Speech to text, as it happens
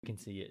You can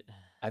see it.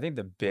 I think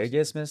the Most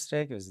biggest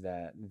mistake was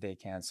that they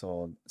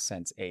canceled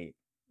Sense 8.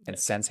 And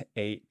yes. Sense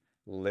 8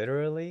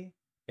 literally,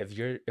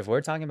 if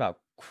we're talking about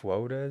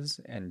quotas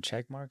and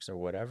check marks or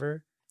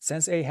whatever,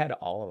 Sense 8 had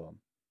all of them.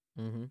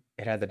 Mm-hmm.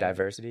 It had the And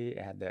diversity, it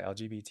had the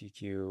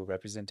LGBTQ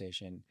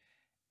representation,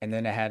 and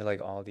then it had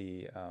like all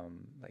the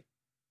like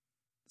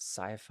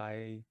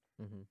sci-fi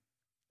mm-hmm.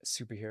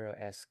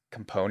 superhero-esque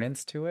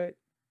components to it.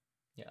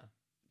 Yeah.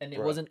 And it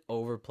Bro, wasn't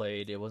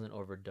overplayed. It wasn't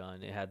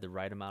overdone. It had the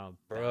right amount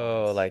of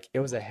bro, balance like it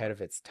for was the most ahead part.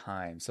 of its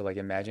time. So like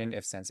imagine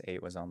if Sense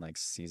 8 was on like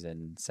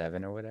season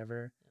 7 or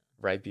whatever,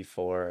 right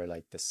before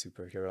like the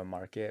superhero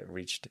market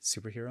reached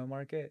superhero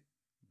market.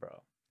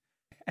 Bro.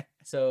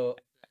 So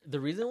the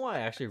reason why I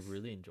actually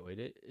really enjoyed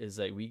it is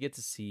like we get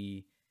to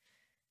see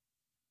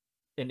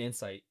an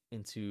insight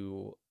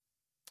into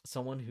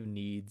someone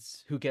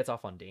who gets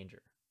off on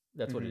danger.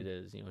 That's what Hmm. it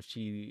is.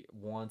 She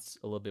wants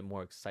a little bit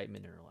more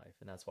excitement in her life,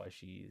 and that's why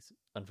she's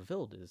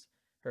unfulfilled. Is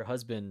her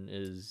husband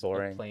is a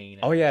Boring. plain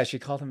Oh yeah, ass she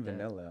called him yeah.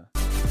 Vanilla.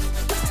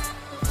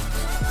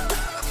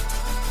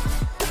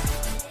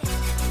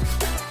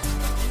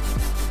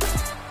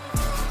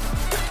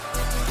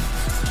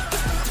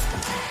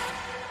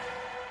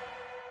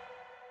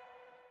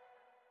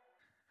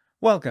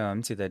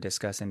 Welcome to the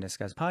Discuss and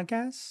Discuss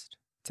podcast.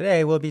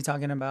 Today we'll be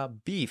talking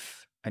about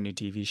Beef, a new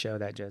TV show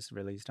that just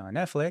released on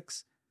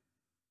Netflix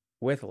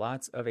with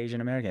lots of Asian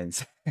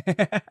Americans.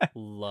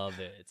 Love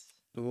it,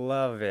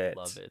 Love love it.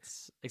 it.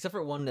 Except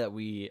for one that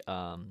we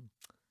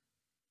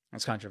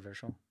It's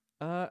controversial.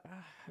 uh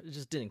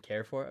just didn't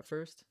care for at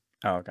first,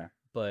 Oh, okay.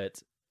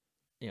 but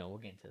we'll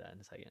get into that in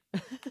a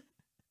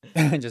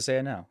second. Just say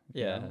it now.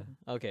 You Yeah. know?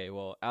 Okay.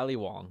 Well, Ali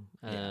Wong.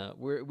 Yeah.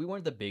 We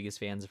weren't the biggest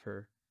fans of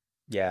her,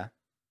 Yeah.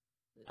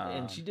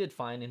 and she Um, did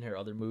fine in her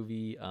other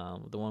movie,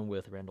 the one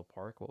with Randall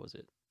Park. What was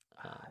it?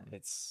 Um,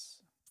 it's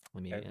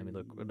let me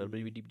look.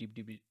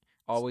 every.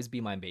 Always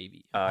be my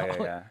baby. Oh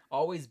yeah, yeah.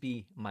 Always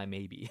be my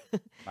maybe.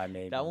 My That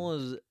maybe. one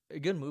was a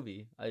good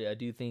movie. I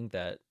do think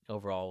that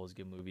overall was a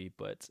good movie,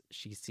 but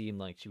she seemed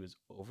like she was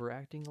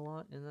overacting a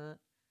lot in that.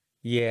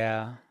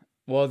 Yeah.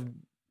 Well,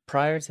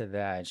 prior to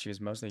that, she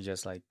was mostly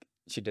just like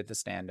she did the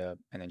stand up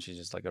and then she's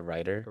just like a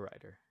writer. A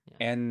writer. Yeah.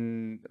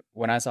 And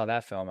when I saw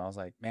that film, I was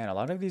like, man, a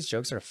lot of these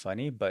jokes are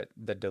funny, but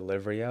the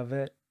delivery of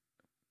it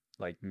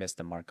like missed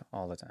the mark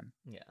all the time.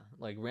 Yeah,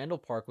 like Randall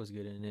Park was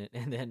good in it,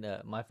 and then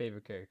my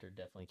favorite character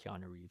definitely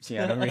Keanu Reeves.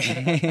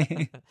 Keanu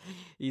Reeves.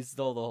 He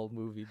stole the whole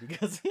movie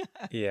because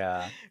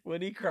Yeah.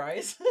 when he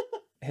cries,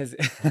 His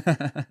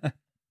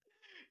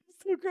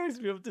still cracks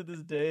me up to this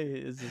day.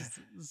 It's just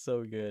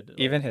so good. Like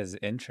even his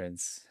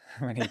entrance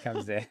when he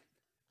comes in,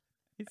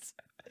 it's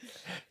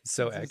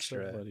so it's just so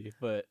extra. funny.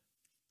 But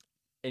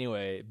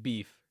anyway,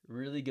 Beef,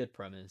 really good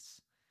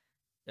premise.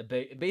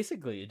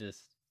 Basically,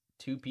 just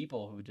two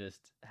people who just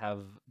have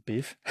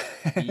Beef.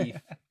 beef,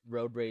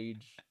 road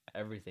rage,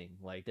 everything.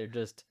 Like they're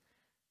just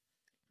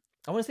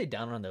I want to say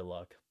down on their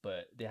luck,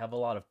 but they have a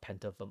lot of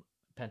pent up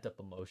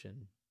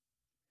emotion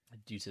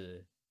due to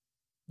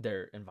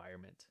their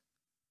environment.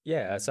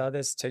 Yeah, I And saw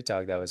this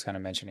TikTok that was kind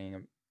of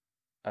mentioning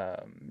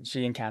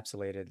she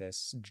encapsulated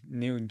this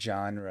new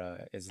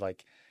genre is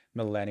like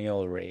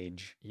millennial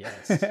rage.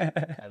 yes,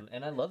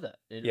 I love that.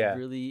 It Yeah.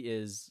 really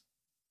is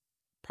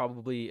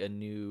probably a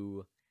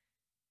new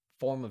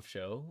form of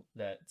show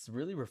that's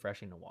really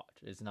refreshing to watch.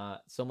 It's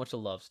not so much a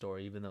love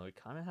story, even though it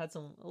kind of had a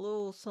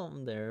little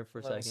something there for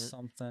a Little second.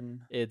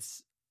 something.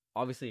 It's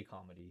obviously a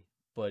comedy,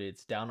 but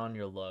it's down on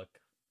your luck,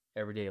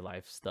 everyday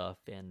life stuff,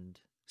 and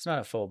It's not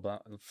a full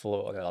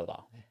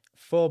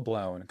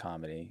blown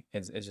comedy.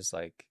 It's just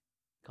like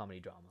comedy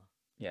drama.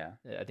 yeah.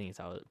 I think it's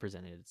how it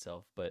presented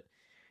itself. But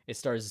it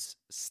stars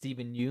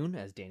Stephen Yoon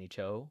as Danny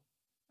Cho,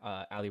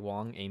 Ali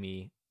Wong,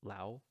 Amy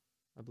Lau,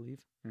 I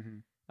believe, Hmm.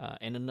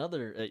 and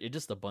another.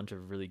 Just a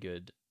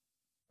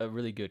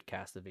really good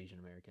cast of Asian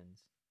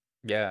Americans.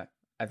 Yeah,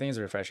 I think it's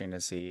refreshing to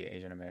see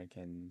Asian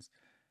Americans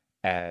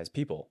as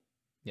people,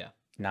 Yeah,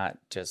 not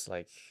just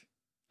like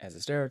as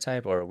a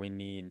stereotype or we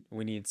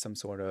need some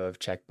sort of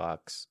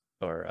checkbox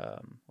or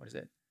what is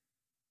it?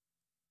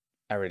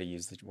 I already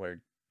used the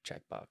word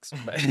checkbox,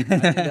 I think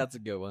but that's a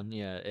good one.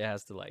 Yeah, it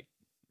has to like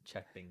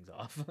check things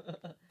off.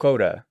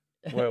 quota.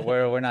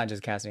 We're not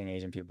just casting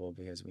Asian people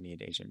because we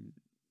need Asian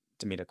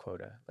to meet a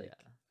quota. Yeah, Like,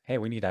 hey,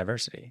 we need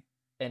diversity.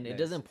 and it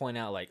This. doesn't point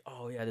out like,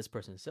 oh yeah, this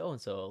person's so and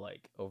so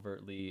like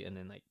overtly, and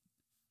then like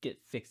get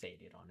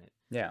fixated on it.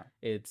 Yeah.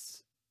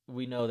 It's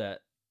we know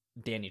that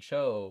Danny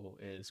Cho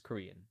is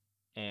Korean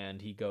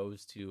and he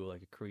goes to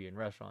like a Korean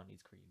restaurant,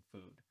 eats Korean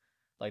food.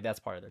 Like that's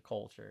part of their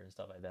culture and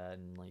stuff like that.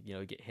 And like,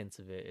 get hints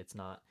of it. It's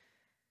not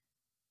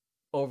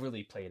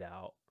overly played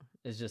out.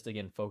 It's just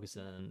again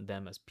focusing on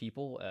them as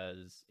people,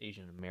 as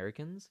Asian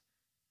Americans,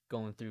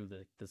 going through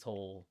this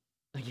whole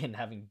again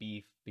having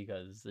beef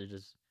because they're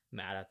just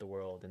mad at the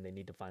world and they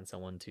need to find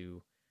someone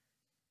to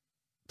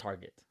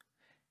target.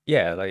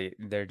 Yeah, like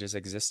they're just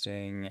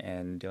existing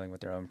and dealing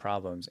with their own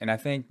problems. And I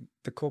think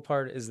the cool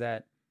part is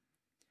that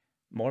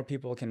more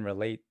people can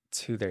relate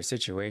to their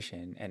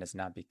situation, and it's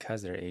not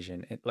because they're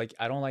Asian. Like,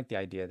 I don't like the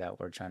idea that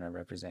we're trying to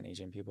represent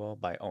Asian people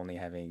by only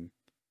having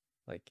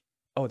like,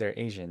 oh, they're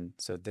Asian,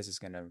 so this is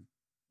gonna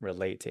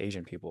relate to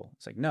Asian people.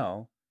 It's like,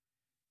 no,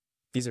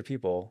 these are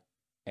people,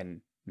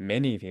 and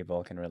many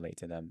people can relate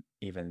to them,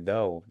 even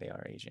though they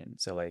are Asian.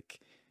 So like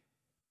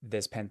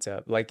this pent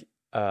up, like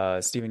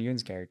Stephen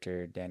Yoon's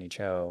character Danny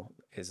Cho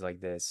is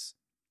like this.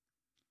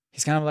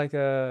 He's kind of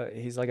like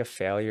he's like a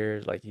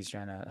failure. Like he's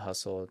trying to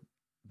hustle,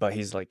 but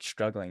he's like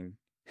struggling.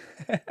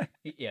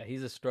 Yeah,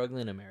 he's a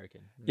struggling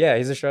American. Yeah,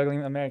 he's a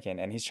struggling American,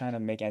 and he's trying to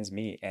make ends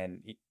meet,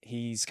 and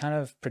he's kind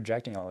of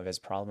projecting all of his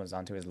problems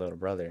onto his little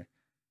brother.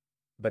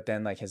 But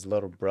then, like, his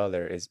little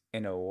brother is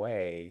in a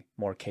way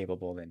more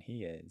capable than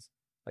he is.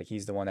 Like,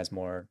 he's the one that's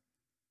more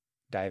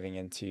diving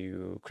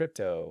into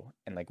crypto,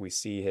 and like we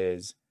see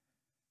his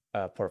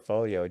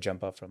portfolio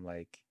jump up from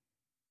like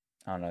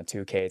I don't know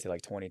 2K to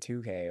like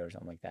 22K or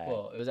something like that.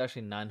 Well, it was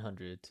actually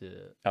 900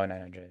 to Oh,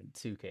 900.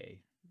 2K,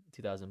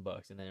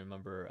 $2,000, and then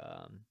remember,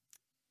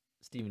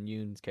 Stephen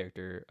Yoon's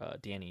character,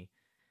 Danny,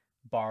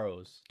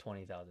 borrows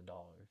 $20,000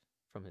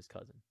 from his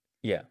cousin,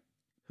 Yeah,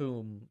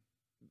 whom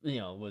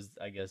was,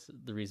 I guess,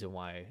 the reason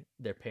why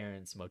their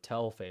parents'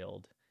 motel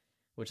failed,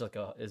 which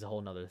is a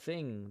whole nother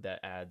thing that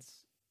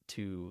adds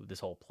to this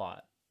whole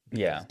plot. Because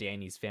yeah,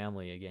 Danny's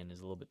family again is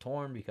a little bit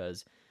torn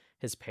because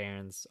his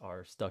parents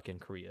are stuck in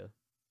Korea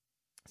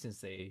since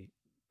they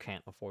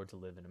can't afford to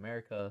live in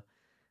America,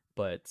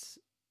 but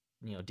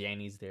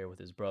Danny's there with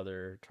his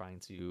brother trying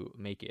to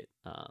make it.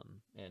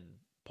 And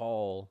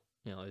Paul,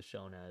 is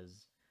shown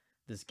as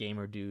this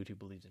gamer dude who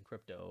believes in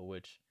crypto,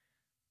 which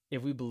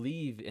if we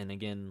believe in,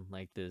 again,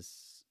 like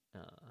this,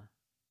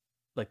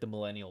 like the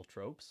millennial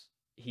tropes,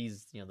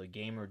 he's the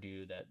gamer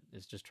dude that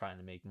is just trying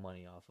to make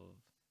money off of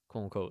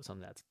quote unquote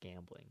something that's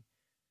gambling.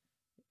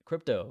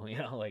 Crypto,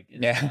 like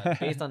it's yeah, not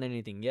based on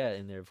anything yet,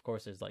 and there of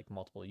course there's like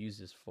multiple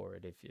uses for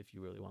it if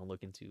you really want to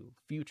look into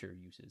future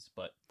uses.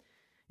 But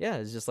yeah,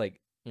 it's just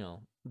like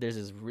there's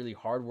this really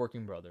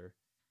hardworking brother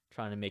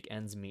trying to make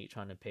ends meet,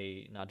 trying to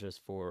pay not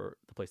just for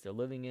the place they're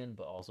living in,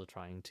 but also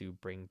trying to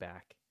bring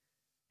back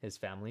his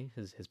family,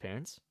 his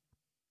parents.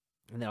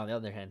 And then on the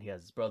other hand, he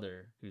has his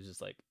brother who's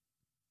just like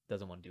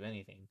doesn't want to do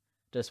anything,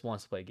 just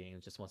wants to play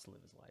games, just wants to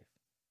live his life.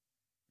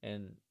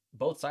 And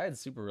both sides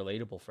super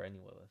relatable for any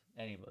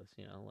of us,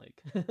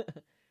 like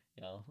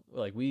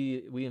like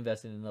we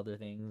invested in other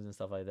things and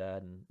stuff like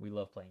that, and we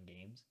love playing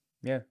games.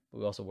 yeah. But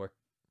we also work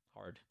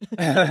hard.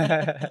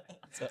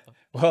 So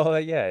Well,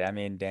 yeah. I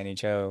mean, Danny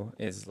Cho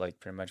is like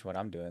pretty much what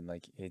I'm doing.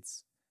 Like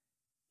he's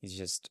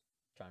just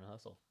trying to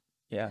hustle.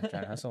 yeah,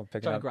 trying to hustle,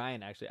 picking Trying to up.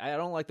 grind, actually. I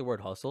don't like the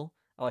word hustle.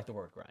 I like the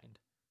word grind.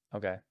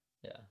 Okay,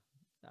 Yeah.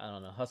 I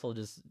don't know. Hustle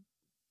just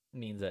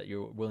means that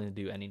you're willing to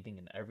do anything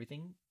and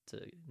everything to,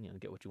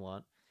 get what you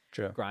want.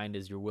 true. Grind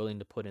is you're willing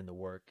to put in the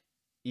work,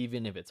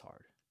 even if it's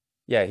hard.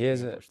 Yeah, he You're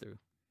is gonna a push through.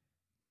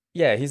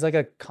 yeah, he's like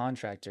a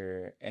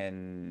contractor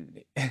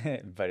and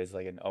but it's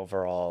like an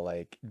overall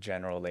like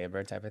general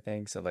labor type of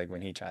thing. So like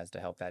when he tries to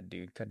help that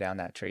dude cut down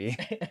that tree.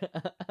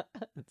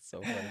 It's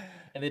so funny.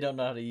 And they don't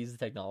know how to use the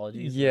technology.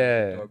 So like the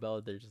Yeah.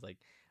 doorbell, they're just like,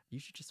 you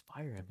should just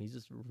fire him. He's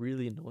just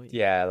really annoying.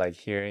 Yeah, like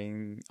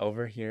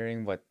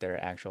overhearing what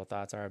their actual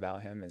thoughts are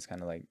about him is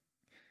kind of like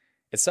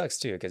it sucks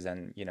too, because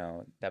then,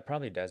 that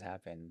probably does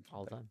happen.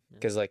 All the time. Yeah.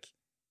 Because like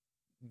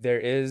there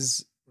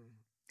is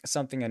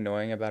something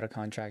annoying about a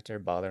contractor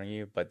bothering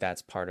you, but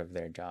that's part of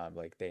their job.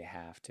 Like they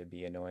have to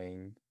be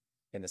annoying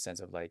in the sense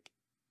of like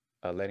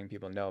letting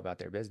people know about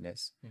their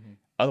business. Mhm.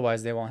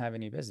 Otherwise, they won't have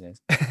any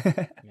business.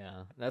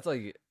 Yeah. That's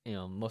like,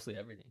 mostly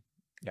everything.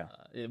 Yeah.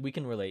 We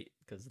can relate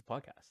because of the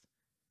podcast.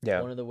 Yeah.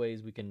 One of the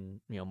ways we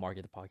can,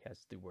 market the podcast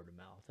is through word of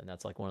mouth. And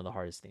that's like one of the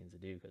hardest things to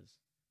do because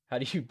how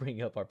do you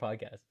bring up our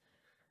podcast?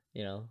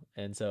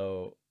 And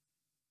so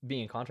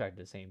being a contractor,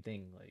 the same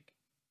thing. Like,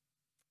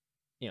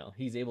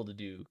 he's able to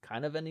do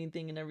kind of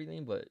anything and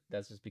everything, but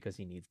that's just because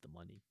he needs the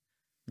money.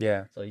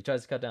 Yeah. So he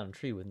tries to cut down a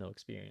tree with no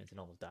experience and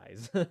almost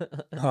dies.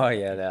 Oh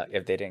yeah, that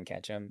if they didn't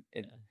catch him.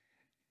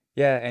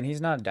 Yeah, and he's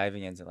not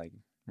diving into like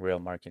real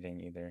marketing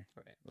either.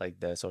 Right. Like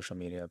the social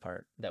media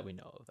part. That we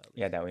know of, at least.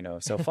 Yeah, that we know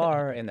of. So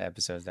far in the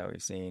episodes that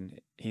we've seen,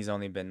 he's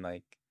only been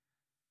like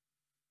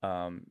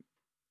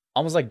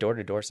almost like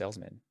door-to-door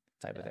salesman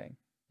type of thing.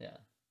 Yeah.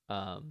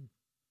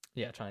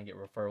 Yeah, trying to get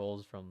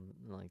referrals from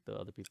like the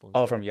other people.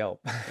 Oh, from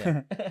Yelp.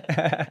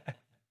 Yeah.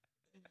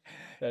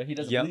 He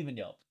doesn't Yelp. believe in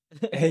Yelp.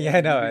 Yeah,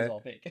 I know. Reviews all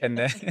fake. And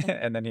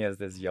then he has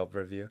this Yelp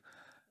review.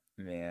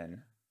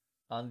 Man,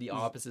 On the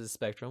opposite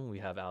spectrum, we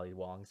have Ali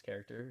Wong's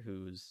character,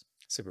 who's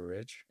super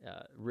rich.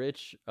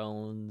 rich,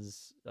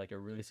 owns like a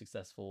really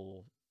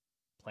successful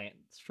plant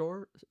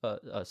store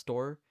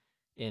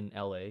in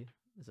LA.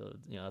 So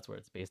that's where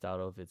it's based out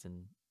of. It's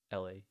in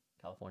LA,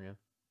 California.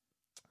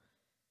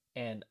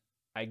 And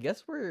I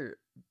guess we're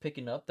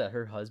picking up that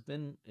her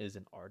husband is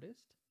an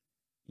artist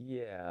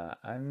Yeah,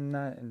 I'm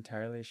not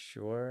entirely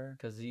sure.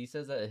 because he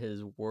says that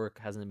his work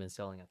hasn't been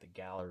selling at the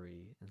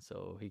gallery, and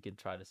so he could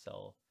try to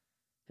sell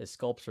his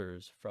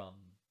sculptures from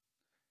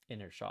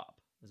in her shop.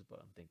 is what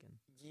I'm thinking.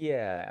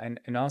 Yeah,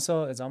 and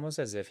also it's almost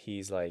as if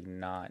he's like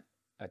not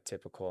a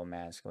typical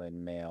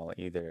masculine male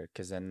either,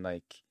 because then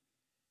like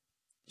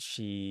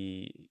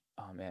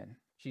oh man,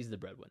 She's the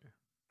breadwinner.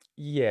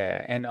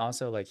 yeah, and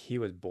also like he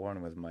was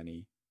born with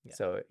money, Yeah.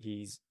 so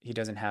he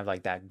doesn't have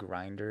like that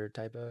grinder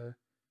type of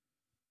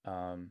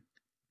um,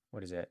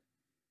 what is it?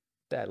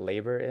 That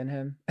labor in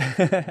him.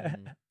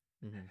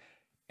 Mm-hmm. Mm-hmm.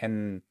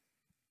 And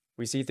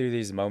we see through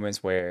these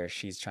moments where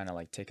she's trying to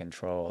like take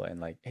control and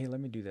like, hey,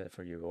 let me do that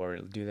for you or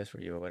do this for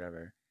you or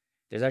whatever.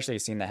 There's actually a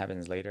scene that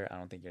happens later. I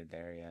don't think you're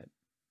there yet,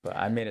 but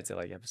I made it to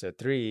like episode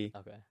 3,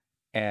 Okay.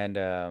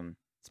 and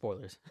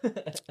Spoilers.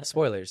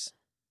 spoilers,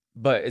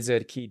 but it's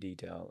a key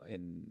detail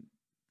in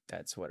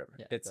that's whatever.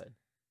 Yeah. It's Good.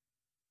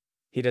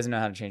 he doesn't know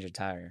how to change a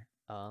tire,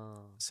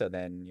 Oh. so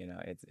then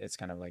it's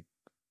kind of like,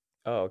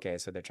 oh, okay,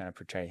 so they're trying to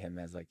portray him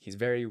as like he's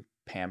very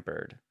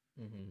pampered,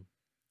 Mm-hmm.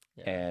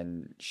 Yeah.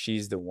 and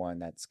she's the one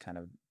that's kind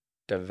of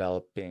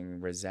developing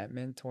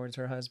resentment towards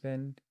her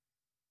husband.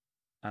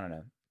 I don't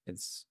know.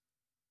 It's,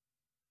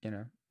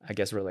 I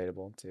guess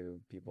relatable to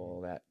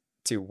people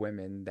to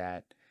women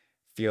that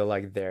feel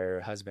like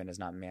their husband is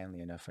not manly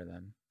enough for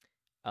them.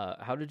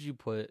 How did you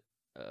put?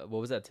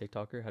 What was that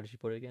TikToker? How did you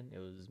put it again? It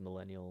was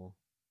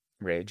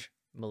Rage.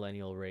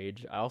 millennial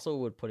rage. I also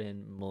would put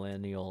in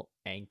millennial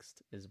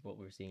angst is what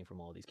we're seeing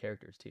from all these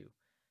characters too,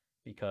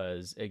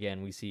 because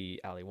again we see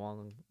Ali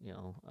Wong.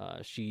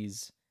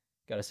 She's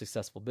got a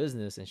successful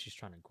business and she's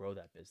trying to grow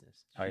that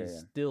business. Oh, yeah, She's yeah.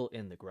 still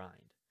in the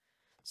grind.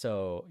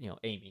 So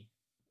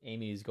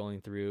Amy is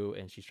going through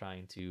and she's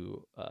trying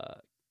to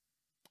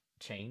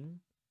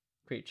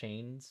create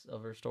chains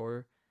of her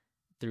store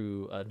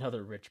through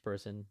another rich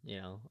person,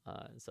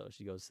 so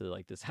she goes to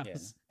like this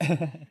house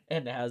Yeah.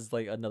 and has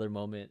like another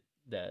moment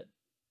that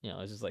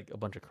it's just like a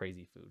bunch of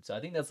crazy food. So I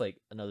think that's like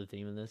another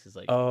theme in this is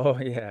like Oh,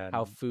 yeah.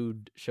 how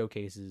food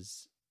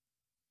showcases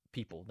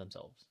people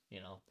themselves,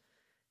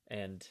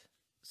 and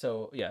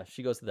so yeah,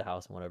 she goes to the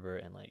house and whatever,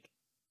 and like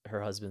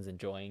her husband's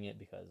enjoying it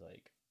because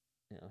like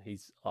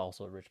he's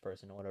also a rich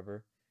person or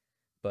whatever.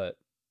 But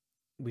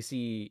we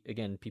see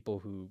again people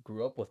who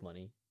grew up with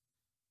money.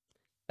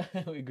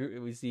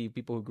 We see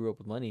people who grew up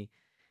with money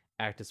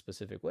act a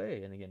specific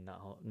way, and again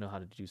not know how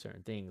to do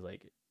certain things.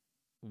 Like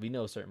we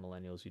know certain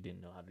millennials who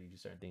didn't know how to do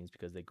certain things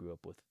because they grew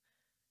up with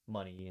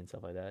money and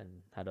stuff like that,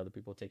 and had other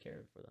people take care of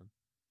it for them.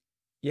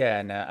 Yeah,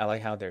 and I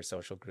like how their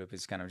social group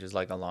is kind of just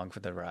like along for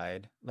the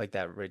ride, like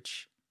that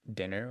rich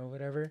dinner or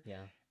whatever.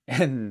 Yeah.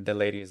 And the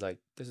lady is like,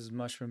 "This is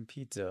mushroom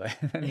pizza,"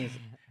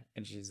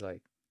 and she's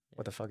like,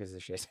 "What the fuck is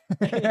this shit?"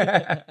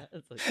 Yeah.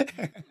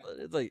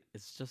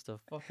 It's just a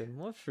fucking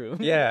mushroom.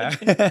 Yeah.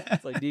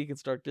 It's like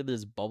deconstructed.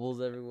 There's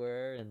bubbles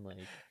everywhere, and like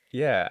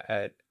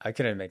Yeah, I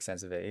couldn't make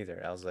sense of it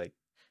either. I was like,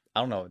 I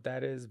don't know what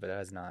that is, but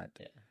that's not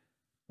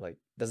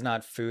that's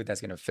not food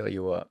that's gonna fill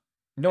you up.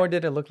 Nor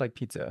did it look like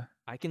pizza.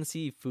 I can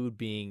see food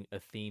being a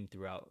theme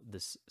throughout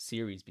this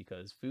series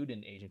because food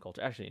in Asian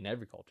culture, actually in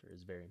every culture,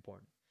 is very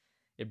important.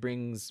 It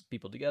brings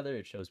people together.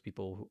 It shows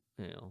people,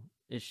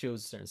 it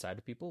shows a certain side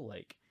of people.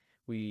 Like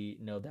we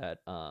know that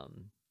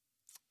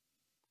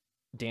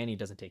Danny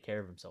doesn't take care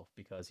of himself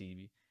because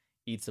he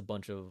eats a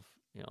bunch of,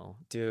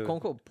 Dude. quote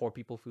unquote poor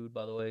people food,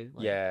 by the way.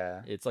 Like,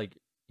 Yeah. it's like,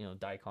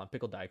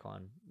 pickled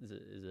daikon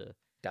is a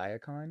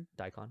Daikon?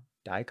 daikon.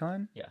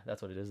 Daikon? Yeah,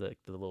 that's what it is. Like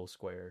the little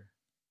square.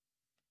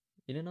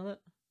 You didn't know that?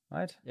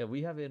 What? Yeah,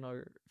 we have it in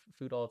our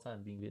food all the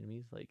time, being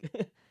Vietnamese. Like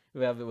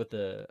we have it with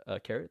the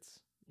carrots,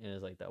 and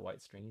it's like that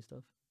white stringy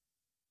stuff.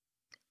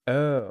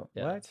 Oh,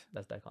 Yeah, what?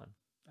 that's daikon.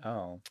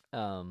 Oh.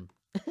 Well,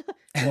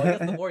 I guess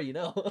the more you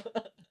know.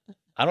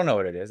 I don't know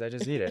what it is. I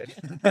just eat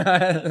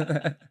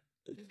it.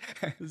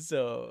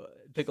 So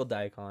pickled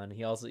daikon.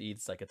 He also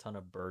eats like a ton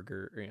of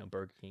Burger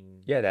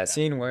King. Yeah, that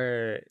scene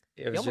where it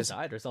He was almost just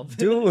died or something.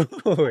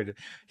 dude.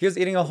 He was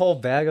eating a whole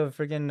bag of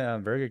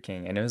freaking Burger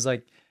King, and it was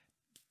like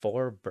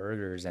 4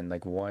 burgers and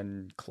like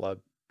 1 club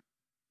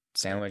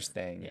sandwich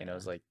thing, and it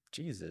was like,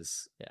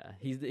 Jesus. Yeah,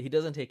 he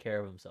doesn't take care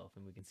of himself,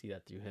 and we can see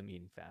that through him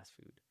eating fast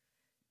food,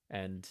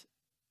 and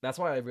that's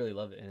why I really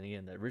love it. And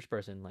again, that rich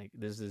person, like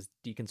there's this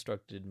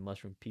deconstructed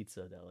mushroom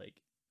pizza that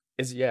like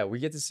we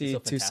get to see so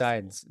 2 fantastical.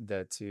 sides,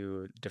 the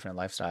 2 different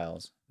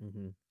lifestyles,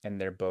 and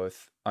they're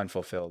both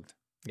unfulfilled.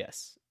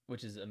 Yes,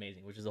 which is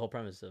amazing. Which is the whole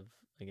premise of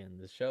again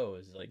this show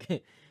is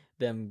like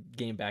them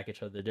getting back at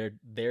each other.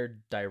 They're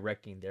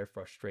directing their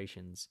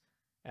frustrations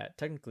at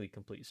technically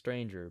complete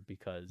stranger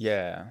because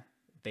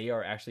they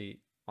are actually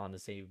on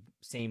the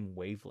same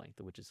wavelength,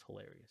 which is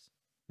hilarious.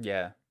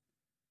 Yeah.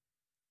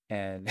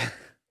 And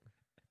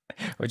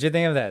what'd you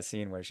think of that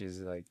scene where she's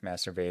like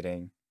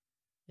masturbating?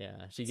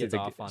 Yeah, she gets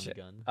off on the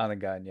gun. On the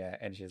gun, yeah,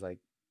 and she's like,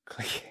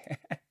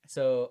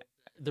 So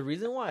the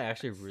reason why I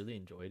actually really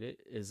enjoyed it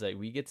is like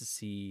we get to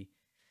see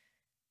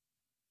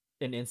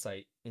an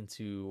insight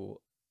into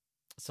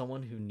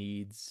someone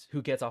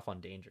who gets off on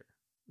danger.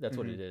 That's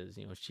what it is.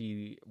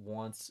 She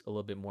wants a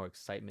little bit more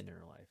excitement in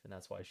her life, and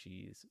that's why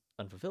she's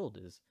unfulfilled.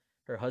 Is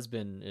her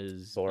husband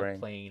is boring.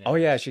 Playing. Oh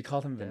yeah, she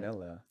called him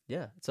vanilla.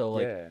 Yeah. So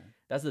like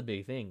that's the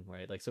big thing,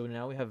 right? Like so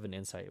now we have an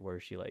insight where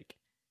she like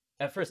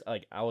at first,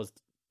 like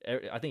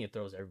I think it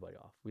throws everybody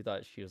off. We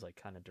thought she was like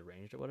kind of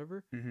deranged or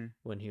whatever. Mm-hmm.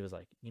 When he was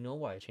like, you know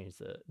why I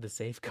changed the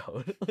safe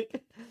code?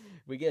 Like,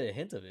 we get a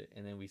hint of it,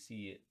 and then we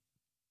see it.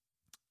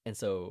 And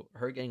so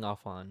her getting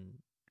off on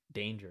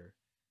danger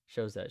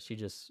shows that she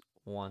just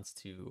wants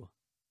to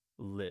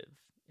live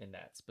in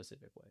that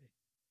specific way.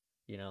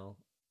 You know,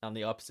 on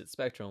the opposite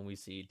spectrum, we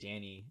see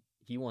Danny.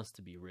 He wants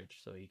to be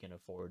rich so he can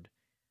afford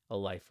a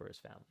life for his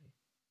family.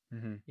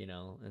 Mm-hmm. You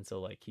know, and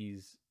so like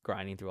he's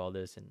grinding through all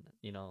this, and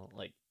you know,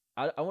 like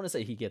I want to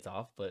say he gets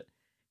off, but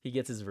he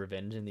gets his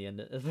revenge in the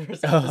end of the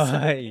first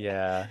episode.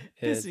 Yeah,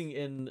 pissing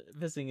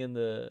in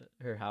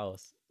her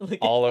house, like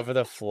all over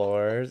the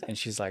floors, and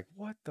she's like,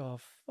 "What the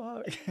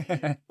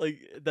fuck?" like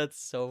that's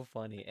so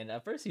funny. And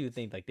at first you would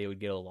think like they would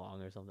get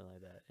along or something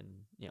like that, and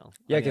you know,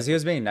 Yeah, because he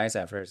was being nice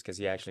at first, because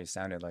he actually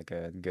sounded like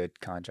a good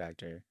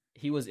contractor.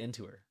 he was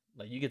into her.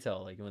 Like you could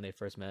tell, like when they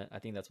first met, I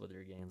think that's what they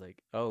were getting.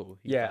 Like, oh,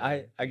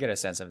 Yeah, I get a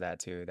sense of that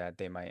too, that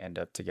they might end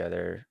up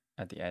together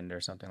at the end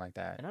or something like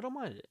that. And I don't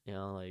mind it. You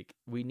know, like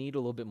we need a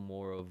little bit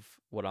more of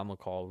what I'm gonna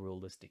call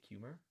realistic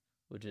humor,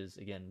 which is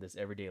again this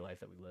everyday life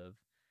that we live.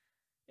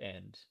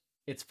 And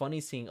it's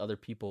funny seeing other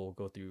people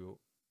go through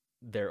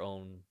their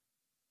own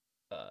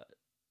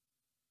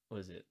what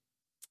is it?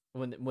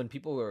 When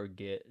people are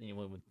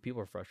when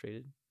people are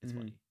frustrated, it's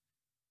funny.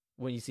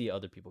 When you see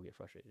other people get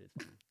frustrated,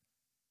 it's funny.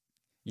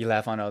 You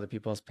laugh on other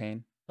people's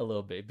pain? A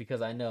little bit,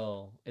 because I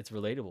know it's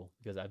relatable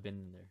because I've been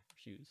in their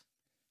shoes.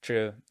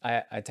 True.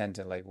 I tend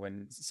to, like,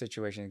 when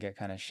situations get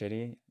kind of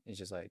shitty, it's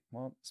just like,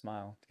 well,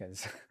 smile,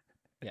 because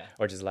Yeah.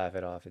 or just laugh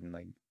it off and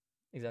like,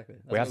 Exactly.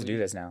 we have to do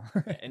this now.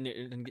 and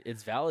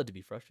it's valid to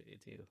be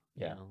frustrated too.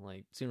 Yeah. You know,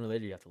 like sooner or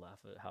later you have to laugh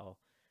at how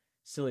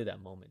silly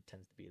that moment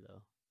tends to be,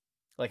 though.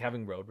 Like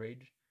having road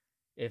rage,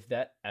 if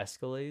that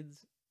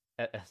escalates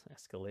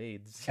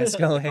Escalades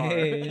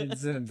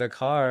the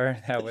car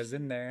that was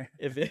in there.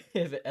 If it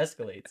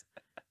escalates,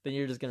 then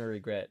you're just gonna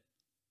regret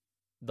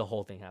the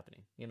whole thing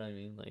happening. You know what I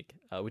mean? Like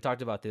we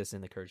talked about this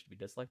in the Courage to Be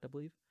Disliked, I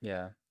believe.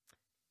 Yeah.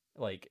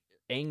 Like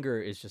anger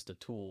is just a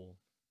tool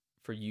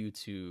for you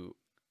to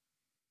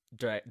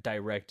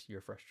direct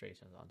your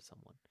frustrations onto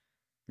someone.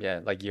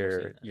 Yeah, like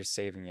you're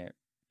saving it,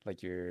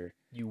 like you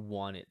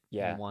want it.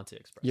 Yeah, you want to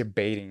express. You're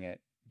baiting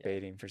it,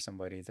 baiting for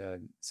somebody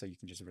so you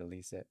can just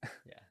release it.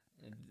 Yeah.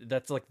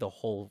 That's like the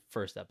whole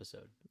first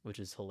episode, which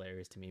is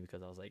hilarious to me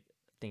because I was like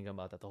thinking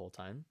about that the whole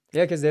time.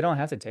 Yeah, because they don't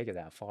have to take it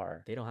that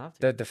far. They don't have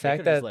to. The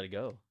fact that just let it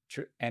go.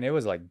 And it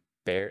was like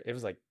it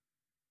was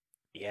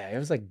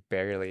like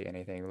barely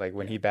anything. Like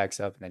when he backs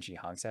up and then she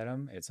honks at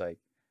him, it's like,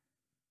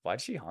 why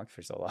did she honk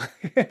for so long?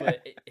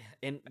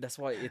 And that's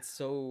why it's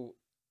so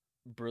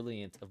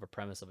brilliant of a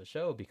premise of a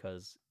show,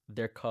 because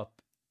their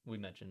cup, we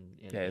mentioned,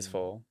 is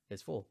full.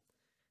 It's full.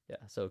 Yeah.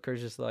 So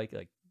Kurt's just like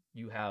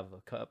you have a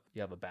cup,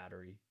 you have a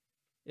battery.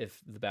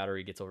 If the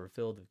battery gets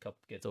overfilled, the cup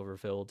gets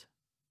overfilled,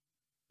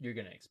 you're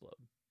gonna explode.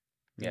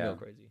 You go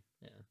crazy.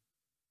 Yeah.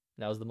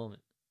 That was the moment.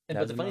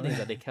 But the funny thing is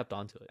that they kept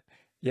on to it.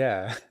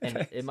 Yeah.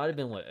 And it might have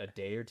been a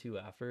day or two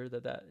after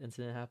that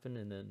incident happened,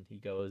 and then he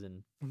goes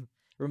and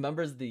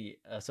remembers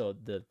so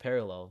the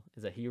parallel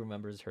is that he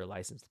remembers her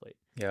license plate.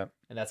 Yeah.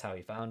 And that's how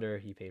he found her.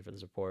 He paid for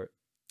this report.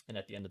 And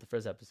at the end of the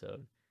first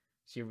episode,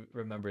 she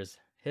remembers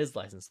his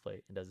license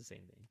plate and does the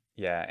same thing.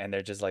 Yeah, and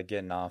they're just like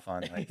getting off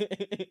on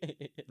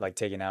like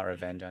taking out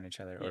revenge on each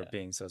other or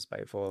being so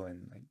spiteful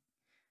and like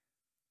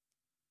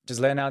just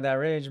letting out that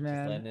rage,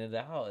 man. Just letting it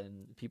out.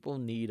 And people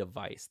need a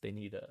vice. They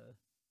need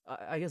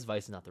I guess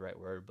vice is not the right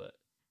word, but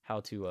how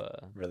to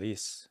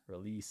release.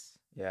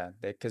 Yeah,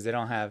 because they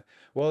don't have.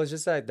 Well, it's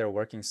just that they're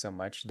working so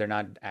much. They're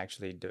not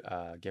actually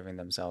giving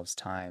themselves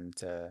time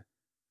to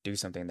do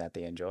something that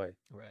they enjoy.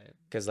 Right.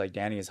 Because like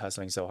Danny is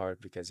hustling so hard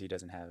because he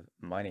doesn't have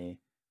money,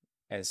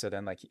 and so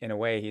then like in a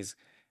way he's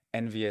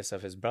envious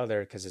of his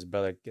brother because his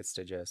brother gets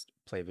to just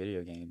play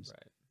video games.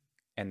 Right.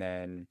 And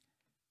then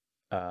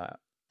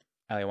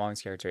Ali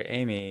Wong's character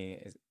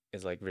Amy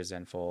is like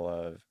resentful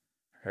of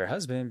her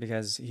husband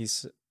because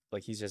he's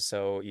just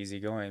so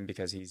easygoing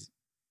because he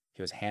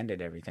was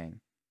handed everything.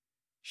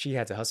 She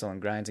had to hustle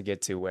and grind to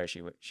get to where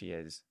she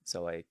is.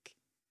 So like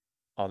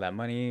all that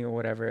money or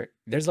whatever,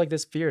 there's like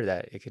this fear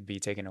that it could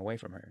be taken away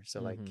from her.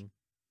 So like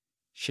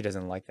she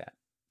doesn't like that.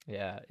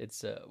 Yeah,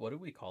 it's what do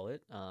we call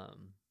it?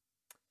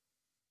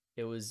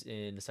 It was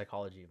in the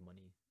Psychology of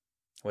Money.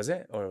 Was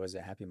it, or was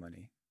it Happy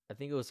Money? I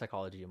think it was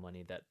Psychology of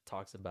Money that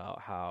talks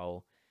about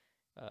how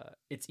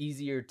it's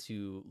easier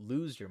to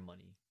lose your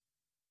money.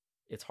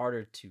 It's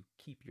harder to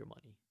keep your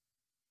money.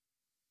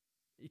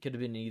 It could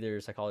have been either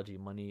Psychology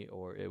of Money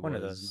or one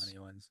of those money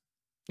ones.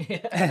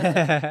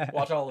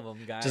 Watch all of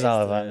them, guys. Just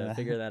all of them.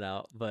 Figure that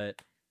out.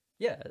 But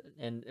yeah,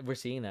 and we're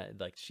seeing that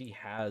like she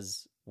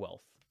has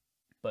wealth,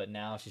 but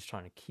now she's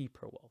trying to keep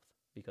her wealth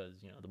because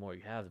the more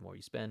you have, the more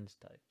you spend,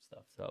 type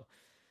stuff. So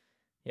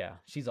yeah,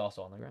 she's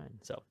also on the grind.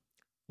 So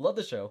love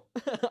the show.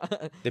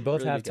 They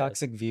both really have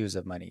toxic views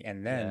of money,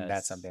 and then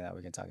that's something that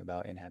we can talk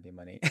about in Happy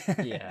Money.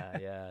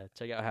 yeah.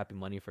 Check out Happy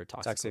Money for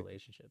toxic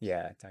relationships.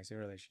 Yeah, toxic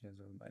relationships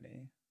with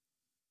money.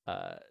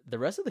 The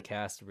rest of the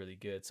cast are really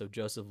good. So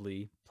Joseph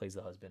Lee plays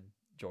the husband,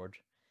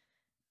 George.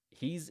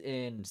 He's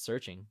in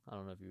Searching. I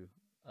don't know if you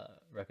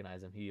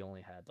recognize him. He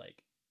only had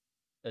like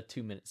a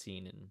 2-minute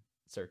scene in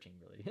Searching,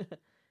 really.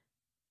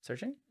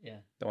 Searching? Yeah.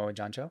 The one with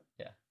John Cho?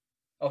 Yeah.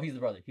 Oh, he's the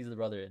brother. He's the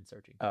brother in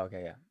Searching. Oh,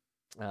 okay,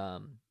 yeah.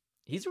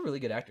 He's a really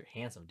good actor.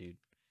 Handsome dude.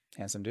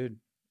 Handsome dude.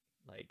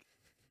 Like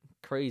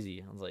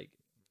crazy. I was like,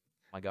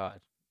 my God.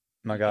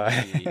 My you God.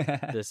 can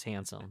be this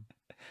handsome.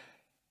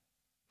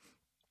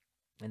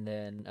 And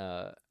then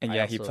And I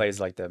yeah, he also- plays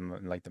like the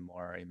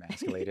more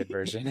emasculated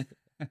version.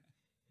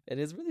 It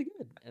is really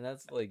good. And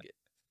that's like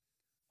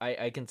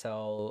I can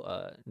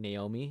tell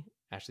Naomi,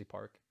 Ashley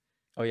Park.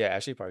 Oh yeah,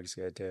 Ashley Park's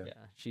good too. Yeah,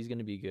 she's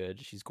gonna be good.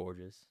 She's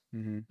gorgeous.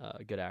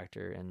 Mm-hmm. Good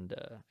actor, and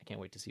I can't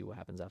wait to see what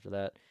happens after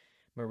that.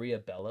 Maria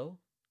Bello,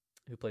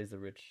 who plays the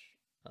rich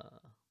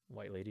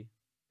white lady,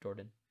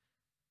 Jordan,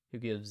 who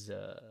gives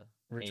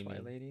Rich Amy-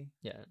 white lady.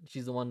 yeah,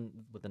 she's the one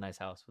with the nice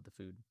house with the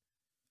food.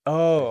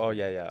 Oh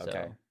yeah. So, Okay.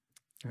 her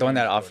The one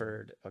name that is Jordan.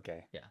 offered.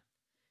 Okay.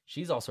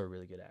 She's also a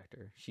really good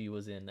actor. She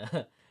was in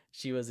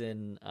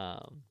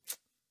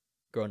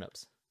Grown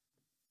Ups.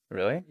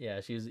 Really?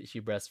 Yeah, she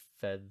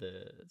breastfed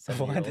the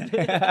What? 7-year-old.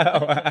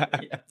 Wow.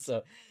 Yeah,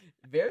 so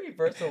very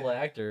versatile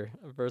actor.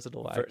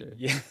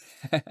 Yeah.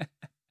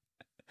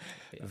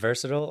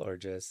 Versatile or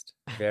just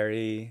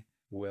very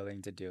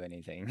willing to do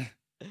anything.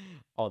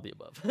 All the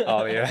above.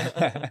 Oh,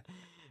 yeah.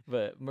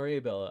 But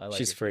Maria Bello, I like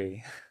She's her.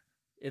 free.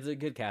 It's a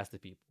good cast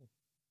of people.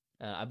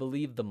 I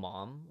believe the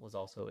mom was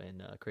also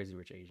in Crazy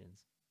Rich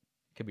Asians.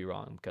 Could be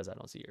wrong because I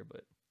don't see her,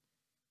 but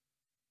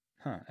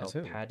Huh. As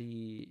who?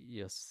 Patty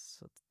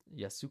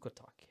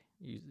Yasukatake.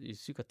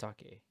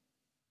 Yasukatake.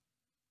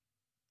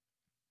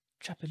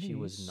 Japanese. She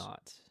was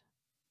not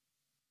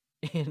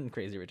in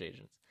Crazy Rich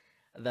Asians.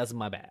 That's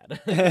my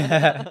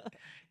bad.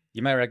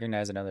 You might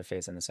recognize another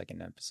face in the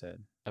second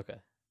episode. Okay,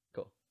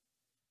 cool.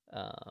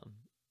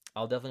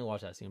 I'll definitely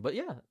watch that soon. But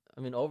yeah,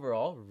 I mean,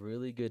 overall,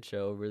 really good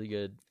show. Really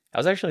good. I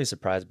was actually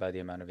surprised by the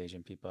amount of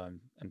Asian people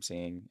I'm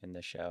seeing in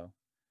this show.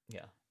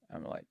 Yeah.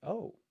 I'm like,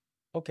 oh,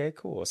 okay,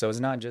 cool. So it's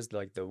not just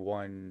like the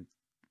 1,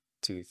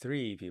 2,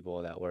 3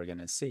 people that we're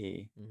gonna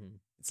see. Hmm.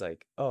 It's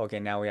like, oh, okay,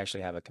 now we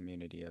actually have a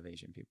community of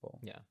Asian people.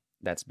 Yeah.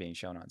 That's being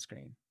shown on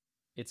screen.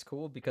 It's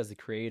cool because the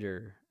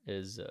creator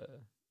is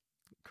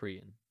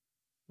Korean,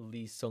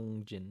 Lee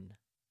Sung-jin.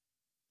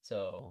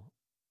 So,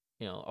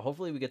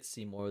 hopefully we get to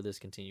see more of this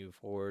continue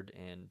forward,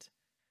 and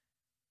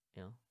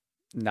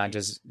Not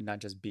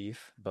just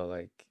beef, but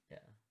like yeah,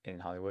 in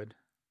Hollywood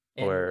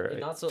and, or and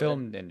not so,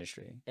 film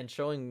industry. and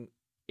showing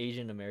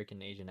Asian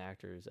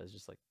actors as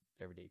just like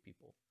everyday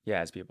people.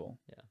 Yeah, as people.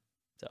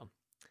 So,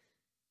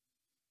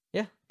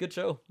 yeah, good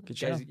show.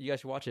 Good You guys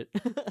should watch it.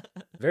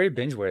 Very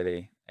binge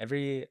worthy.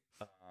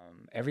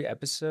 Every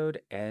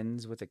episode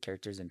ends with a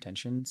character's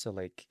intention. So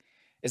like,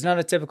 it's not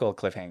a typical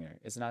cliffhanger.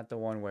 It's not the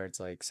one where it's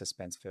like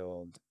suspense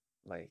filled,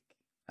 like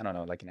I don't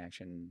know, like an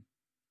action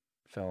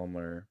film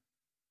or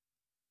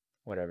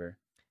whatever.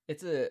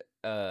 It's an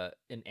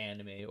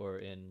anime or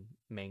in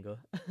manga.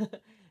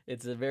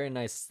 It's a very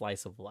nice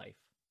slice of life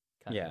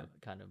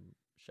kind of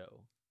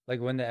show. Like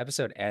when the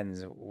episode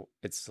ends,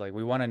 it's like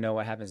we want to know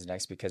what happens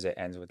next because it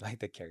ends with like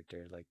the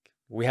character. Like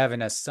we have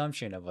an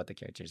assumption of what the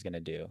character is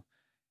gonna do,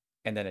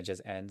 and then it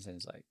just ends and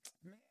it's like,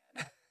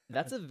 man.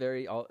 That's a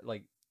very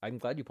like I'm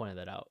glad you pointed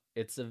that out.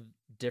 It's a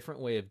different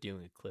way of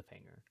doing a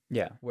cliffhanger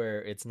Yeah,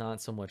 where it's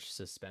not so much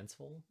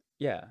suspenseful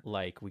yeah.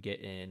 like we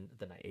get in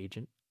The Night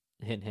Agent.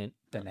 Hint, hint.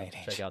 The Night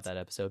Check out Agent. that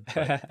episode.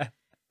 But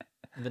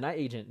The Night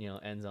Agent,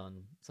 ends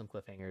on some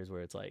cliffhangers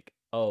where it's like,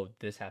 oh,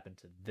 this happened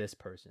to this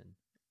person.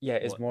 Yeah,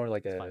 it's What- more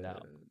like let's a find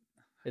out.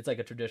 It's like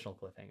a traditional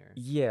cliffhanger.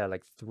 yeah,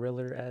 like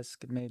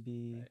thriller-esque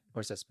maybe Right.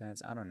 or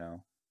suspense. I don't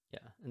know. Yeah.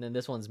 And then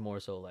this one's more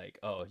so like,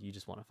 oh, you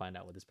just want to find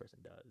out what this person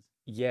does.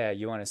 Yeah,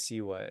 you want to see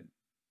what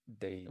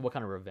they. What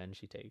kind of revenge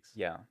he takes.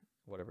 Yeah.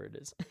 Whatever it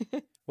is.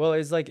 Well,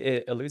 it's like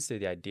it alludes to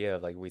the idea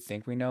of like we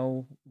think we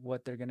know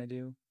what they're gonna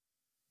do,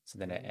 so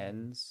then it Mm.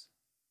 ends.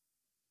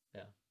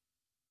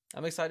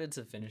 I'm excited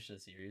to finish the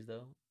series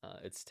though.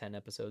 It's 10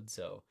 episodes,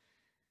 so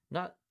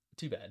not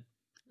too bad.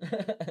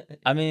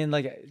 I mean,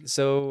 like,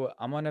 so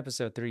I'm on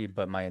episode 3,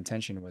 but my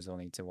intention was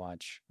only to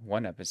watch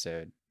one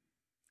episode.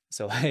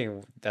 So like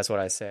that's what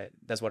I said.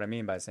 That's what I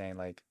mean by saying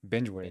like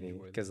binge worthy,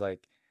 Binge-worthy. because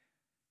like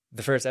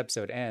the first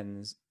episode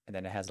ends and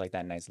then it has like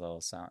that nice little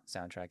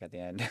soundtrack at the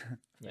end.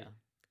 Yeah.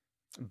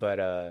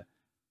 But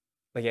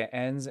like it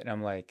ends and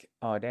I'm like,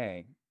 oh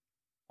dang,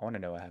 I want to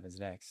know what happens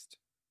next.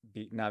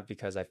 Not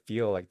because I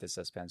feel like the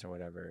suspense or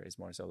whatever. It's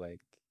more so like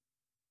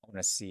I want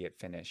to see it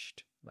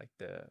finished, like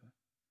the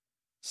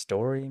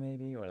story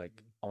maybe, or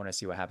like I want to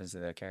see what happens to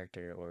the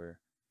character or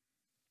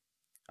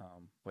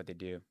what they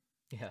do.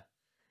 Yeah.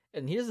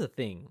 And here's the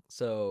thing.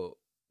 So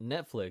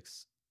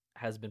Netflix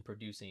has been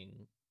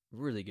producing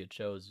really good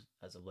shows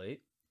as of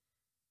late.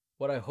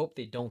 What I hope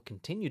they don't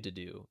continue to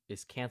do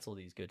is cancel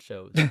these good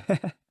shows.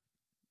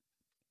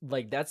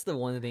 Like that's the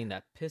one thing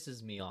that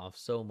pisses me off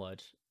so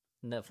much.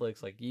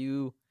 Netflix, like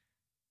you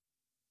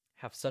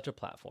have such a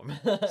platform.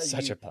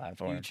 Such You- a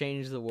platform. You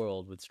change the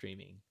world with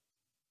streaming.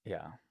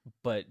 Yeah.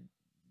 but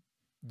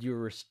you're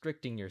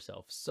restricting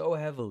yourself so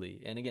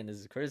heavily. And again, this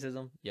is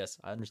criticism. Yes,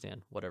 I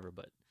understand, whatever,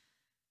 but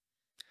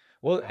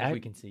Well, I hope we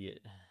can see it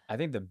I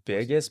think the more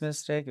biggest seasons.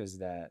 mistake was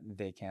that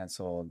they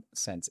canceled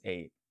Sense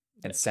 8.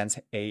 And Yes. Sense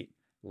 8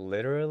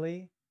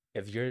 literally,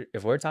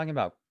 if we're talking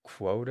about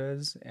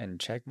quotas and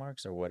check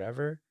marks or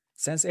whatever,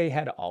 Sense 8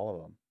 had all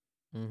of them.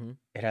 Mm-hmm.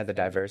 It had the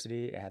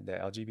diversity, it had the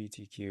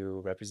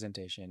LGBTQ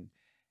representation,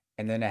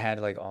 and then it had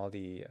like all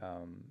the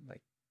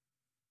like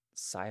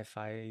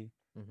sci-fi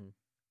Mm-hmm.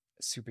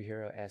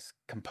 superhero-esque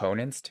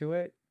components to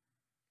it.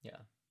 Yeah.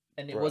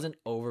 And it Bro, wasn't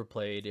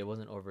overplayed. It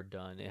wasn't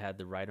overdone. It had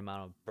the right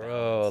amount of bro,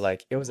 balance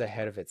like it and was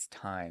ahead whatnot. of its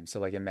time. So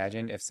like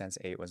imagine if Sense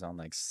 8 was on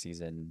like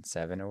season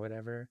 7 or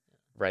whatever,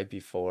 right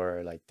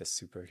before like the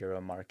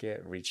superhero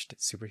market reached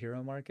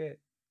superhero market.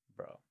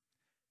 Bro,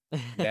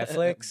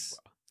 Netflix,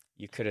 Bro,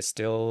 you could have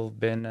still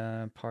been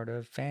a part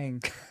of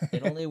Fang.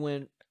 it only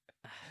went.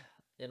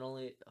 It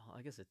only. Oh,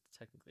 I guess it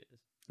technically is.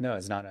 No,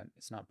 it's not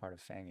part of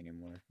Fang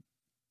anymore.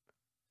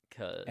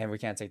 Cause. And we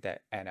can't take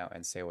that N out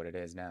and say what it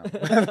is now.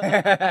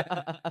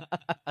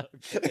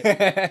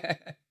 Okay.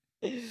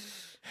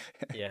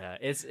 Yeah,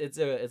 it's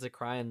a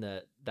crime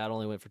that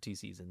only went for 2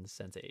 seasons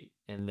since 8,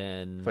 and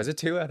then Was it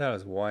two? I thought it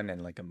was one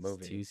and like a it's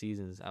movie. 2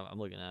 seasons. I'm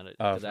looking at it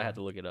Oh, because I for had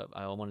to look it up.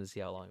 I wanted to see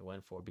how long it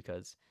went for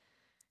because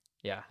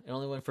yeah, it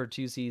only went for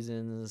 2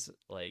 seasons.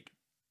 Like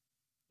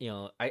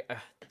I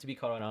to be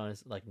quite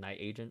honest, like Night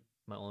Agent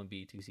might only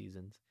be 2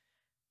 seasons.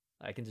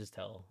 I can just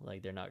tell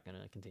like they're not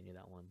gonna continue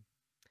that one.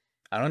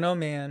 I don't know,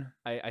 man.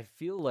 I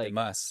feel They like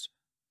must.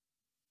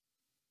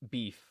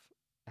 Beef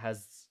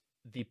has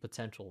the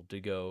potential to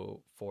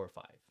go 4 or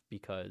 5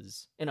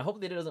 because, and I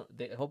hope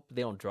I hope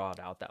they don't draw it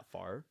out that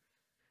far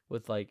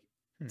with like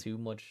Hmm. too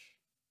much,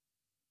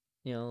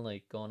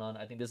 like going on.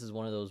 I think this is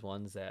one of those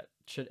ones that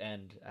should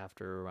end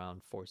after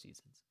around 4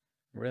 seasons.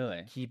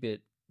 Really? Keep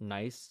it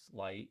nice,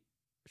 light,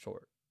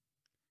 short.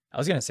 I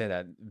was gonna say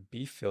that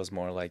Beef feels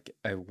more like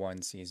a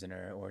one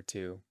seasoner or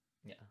two,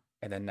 Yeah,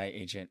 and then Night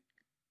Agent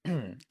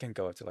can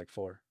go up to like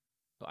four.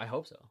 I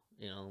hope so.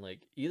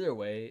 Like either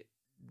way,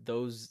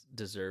 those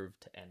deserve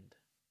to end.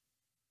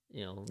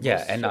 Yeah,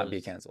 Most and not be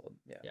shows, canceled.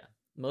 Yeah. yeah,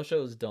 most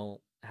shows don't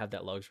have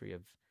that luxury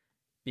of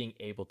being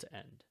able to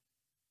end.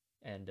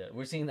 And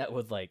we're seeing that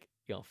with like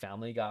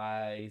Family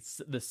Guy,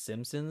 The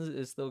Simpsons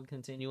is still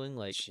continuing.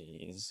 Like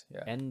Jeez.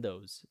 Yeah. end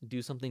those,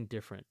 do something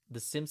different. The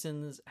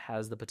Simpsons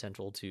has the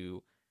potential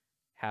to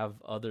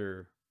have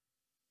other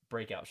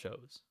breakout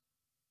shows.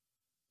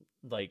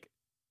 Like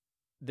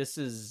this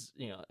is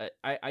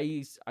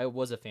I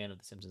was a fan of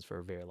The Simpsons for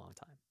a very long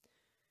time,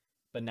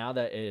 but now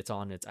that it's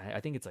on I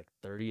think it's like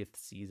 30th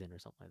season or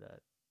something like that.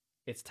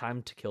 It's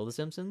time to kill The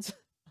Simpsons,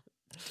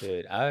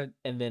 Dude, and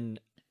then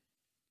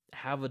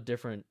have a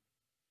different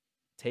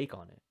take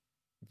on it.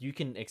 You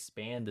can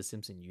expand the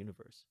Simpson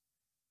universe.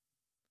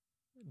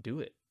 Do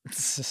it.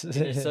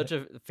 There's such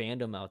a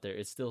fandom out there.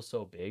 It's still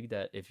so big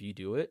that if you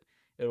do it,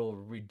 it'll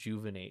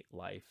rejuvenate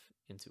life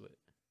into it.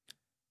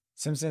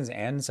 Simpsons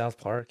and South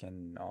Park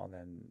and all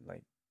them,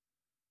 like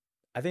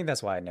I think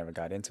that's why I never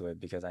got into it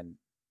because I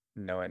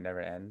know it never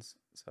ends.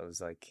 So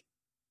it's like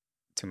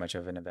too much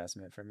of an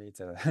investment for me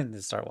to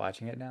to start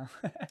watching it now.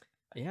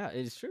 Yeah,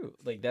 it's true.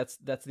 Like that's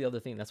the other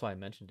thing. That's why I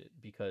mentioned it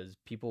because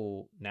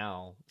people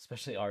now,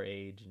 especially our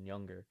age and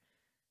younger,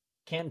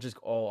 can't just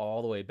go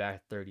all the way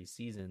back 30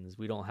 seasons.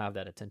 We don't have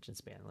that attention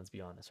span, let's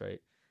be honest, right?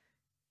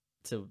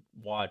 To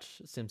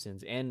watch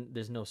Simpsons, and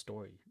there's no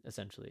story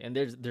essentially. And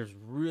there's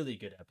really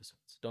good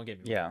episodes. Don't get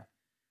me wrong. Yeah.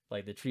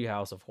 Like the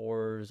Treehouse of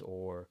Horrors,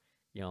 or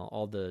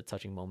all the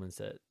touching moments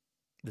that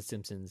the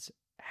Simpsons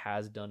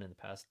has done in the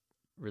past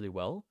really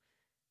well.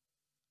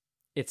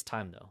 It's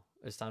time though.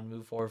 It's time to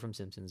move forward from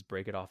Simpsons,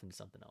 break it off into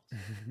something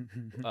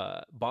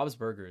else. Bob's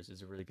Burgers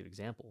is a really good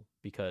example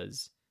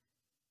because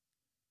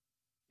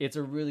it's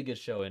a really good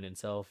show in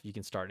itself. You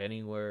can start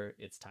anywhere.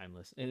 It's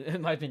timeless.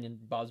 In my opinion,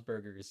 Bob's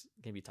Burgers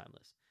can be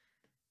timeless.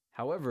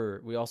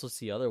 However, we also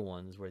see other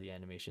ones where the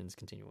animation is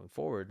continuing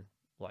forward,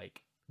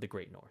 like The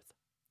Great North.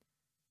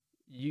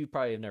 You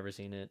probably have never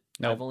seen it.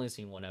 Nope. I've only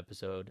seen one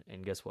episode,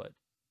 and guess what?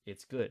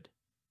 It's good.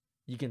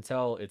 You can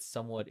tell it's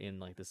somewhat in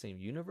like the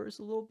same universe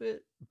a little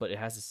bit, but it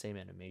has the same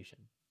animation.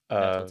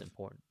 And that's what's Of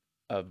important.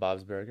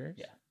 Bob's Burgers?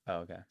 Yeah. Oh,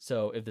 okay.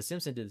 So if The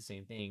Simpsons did the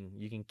same thing,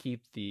 you can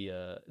keep the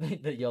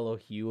the yellow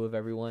hue of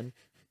everyone,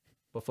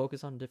 but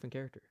focus on a different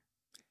character,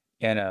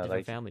 And different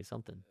like family,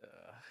 something.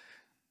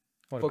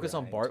 what a Focus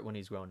on grind. Bart when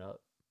he's grown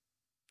up.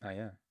 Oh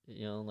yeah.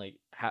 Like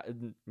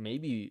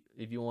maybe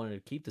if you wanted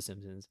to keep The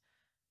Simpsons,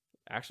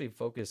 actually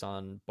focus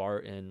on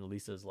Bart and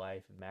Lisa's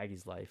life and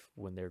Maggie's life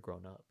when they're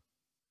grown up.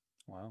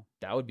 Wow.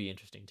 That would be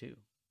interesting too.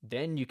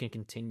 Then you can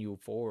continue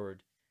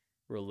forward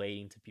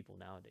relating to people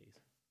nowadays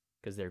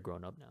because they're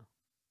grown up now.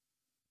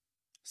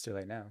 It's too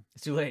late now.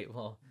 It's too late.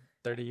 Well,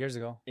 30 years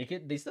ago.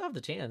 they still have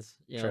the chance,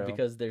 True.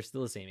 because they're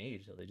still the same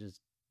age, so they just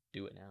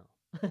do it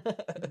now.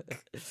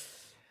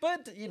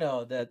 But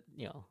that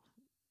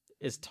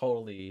is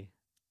totally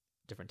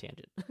different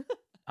tangent.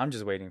 I'm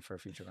just waiting for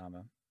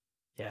Futurama.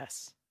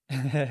 Yes.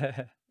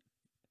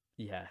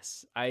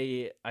 Yes,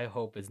 I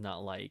hope it's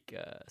not like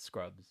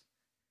Scrubs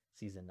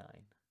season 9.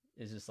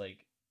 It's just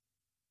like,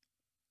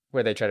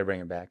 Where they try to bring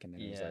him back, and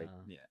then it was yeah, like,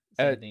 yeah.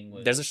 same thing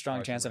with There's a strong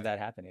Parks and chance of Rec.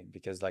 that happening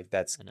because like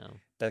I know.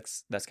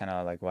 that's kind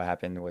of like what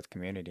happened with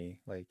Community.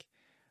 Like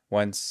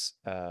once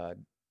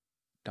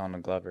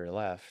Donald Glover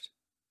left,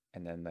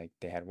 and then like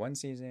they had one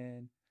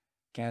season,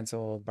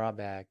 canceled, brought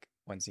back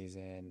one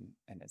season,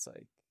 and it's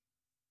like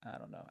I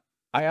don't know.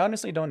 I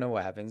honestly don't know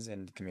what happens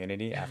in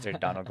Community after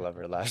Donald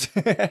Glover left.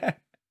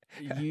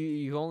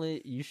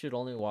 You should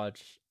only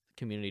watch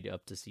Community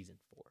up to season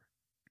 4,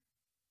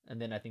 and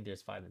then I think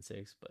there's 5 and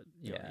 6, but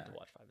you don't need Yeah, to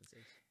watch 5 and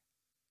 6.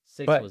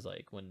 6 but was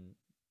like when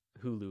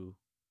Hulu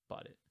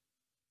bought it.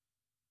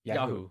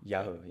 Yahoo,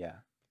 Yahoo, yeah.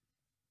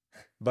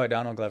 But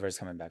Donald Glover is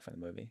coming back for the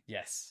movie,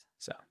 Yes.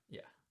 so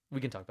Yeah. We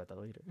can talk about that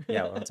later.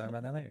 yeah, we'll talk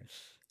about that later.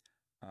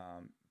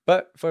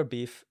 But for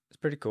Beef, it's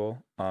pretty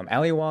cool.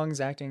 Ali Wong's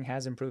acting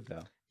has improved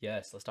though.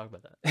 Yes, let's talk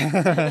about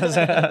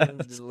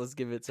that. Let's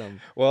give it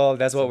some Well,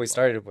 that's what some we thought.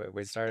 started with.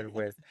 We started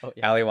with Oh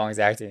yeah. Ali Wong's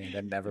acting and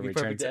then never Be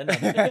returned perfect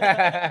to. to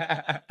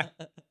end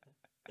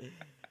on.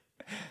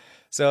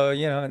 So,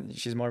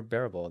 she's more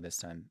bearable this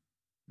time.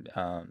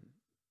 Um,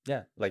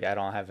 yeah, like I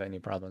don't have any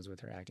problems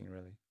with her acting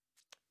really.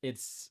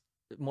 It's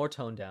more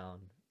toned down.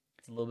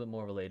 It's a little bit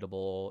more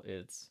relatable.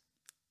 It's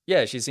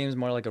Yeah, she seems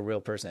more like a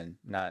real person,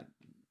 not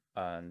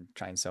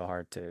trying so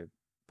hard to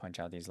punch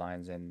out these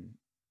lines and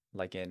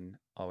like in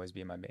Always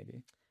Be My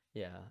Baby.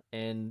 yeah,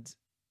 and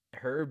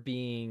her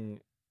being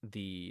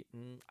I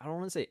don't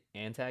want to say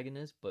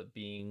antagonist, but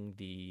being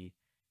the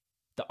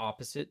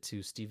opposite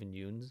to Stephen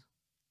Yoon's.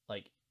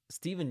 Like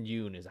Stephen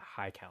Yoon is a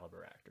high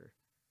caliber actor,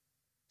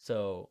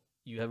 so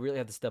really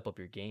have to step up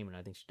your game, and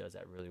I think she does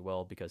that really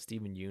well because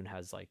Stephen Yoon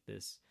has like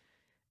this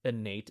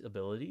innate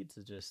ability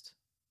to just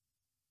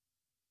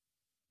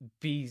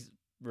be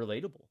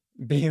relatable.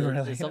 Being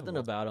There's something relatable.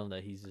 about him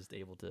that he's just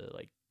able to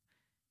like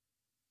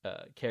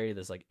carry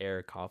this like air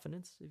of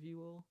confidence, if you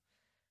will,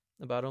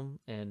 about him.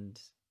 And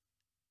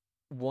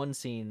one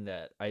scene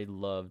that I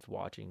loved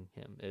watching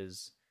him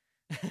is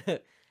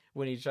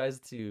when he tries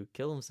to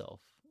kill himself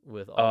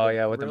with all Oh the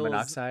yeah, with the grills.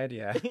 monoxide,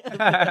 yeah. But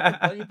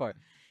that's the funny part.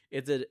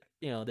 It's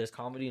there's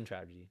comedy and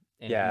tragedy,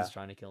 and Yeah. he's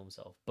trying to kill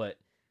himself, but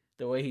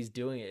the way he's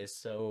doing it is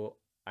so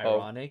Oh,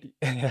 ironic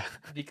yeah.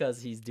 because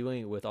he's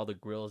doing it with all the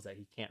grills that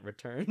he can't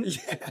return.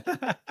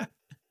 Yeah.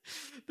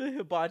 The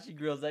hibachi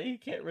grills that he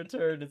can't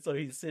return, and so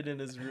he's sitting in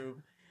his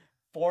room,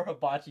 4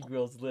 hibachi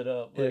grills lit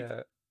up. Like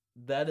Yeah.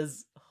 that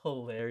is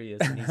hilarious.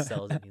 And he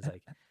sells it. And he's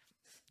like,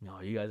 "No,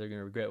 you guys are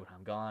gonna regret when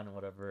I'm gone and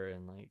whatever."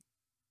 And like,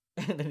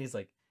 and then he's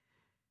like,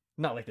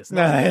 "Not like this,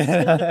 not like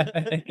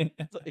this."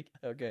 It's like,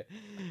 okay,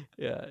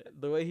 yeah.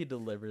 The way he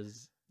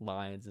delivers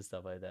lines and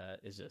stuff like that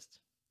is just,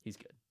 he's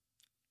good.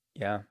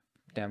 Yeah.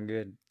 Damn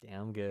good.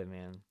 Damn good,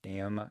 man.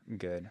 Damn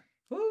good.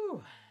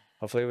 Woo.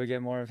 Hopefully we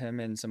get more of him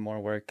in some more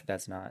work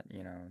that's not,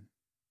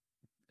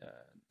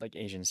 like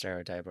Asian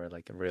stereotype or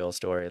like a real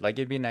story. Like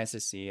it'd be nice to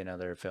see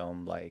another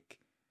film like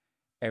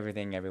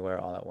Everything Everywhere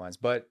All at Once,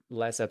 but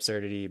less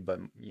absurdity, but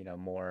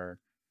more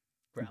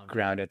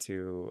grounded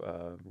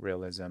to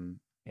realism.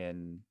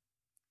 In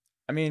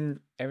I mean,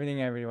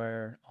 Everything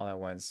Everywhere All at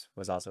Once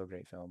was also a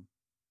great film,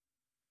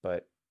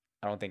 but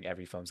I don't think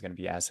every film's going to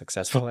be as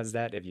successful as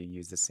that if you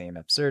use the same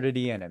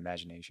absurdity and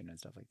imagination and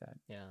stuff like that.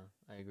 Yeah,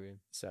 I agree.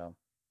 So,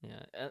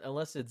 Yeah,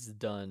 unless it's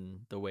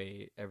done the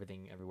way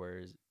Everything Everywhere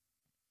is.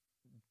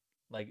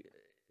 Like,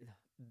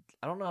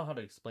 I don't know how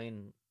to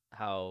explain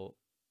how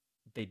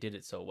they did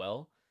it so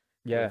well.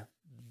 yeah. With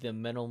the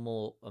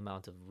minimal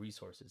amount of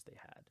resources they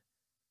had.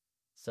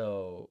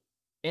 So,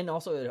 and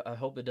also, I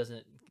hope it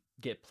doesn't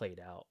get played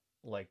out.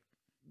 Like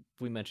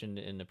we mentioned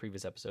in the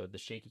previous episode, the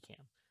shaky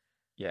cam.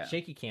 Yeah.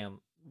 Shaky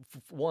cam,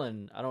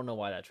 one, I don't know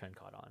why that trend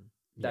caught on.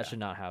 That Yeah. should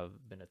not have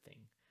been a thing.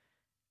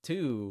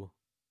 2,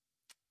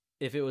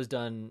 if it was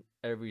done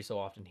every so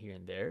often here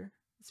and there,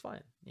 it's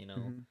fine.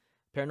 Mhm.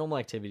 Paranormal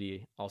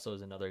Activity also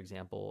is another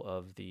example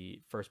of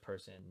the first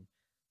person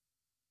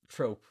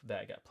trope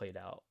that got played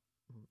out.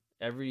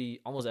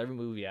 Almost every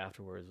movie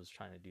afterwards was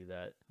trying to do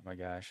that. Oh my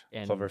gosh.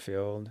 And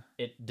Cloverfield.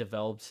 it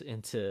developed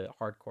into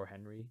Hardcore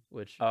Henry,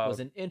 which Oh. was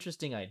an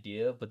interesting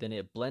idea, but then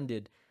it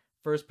blended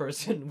first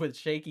person with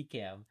shaky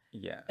cam,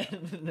 Yeah.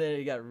 and then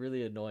it got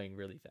really annoying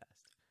really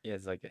fast. Yeah,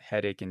 it's like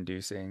headache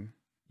inducing.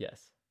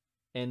 Yes.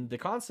 And the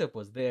concept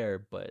was there,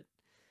 but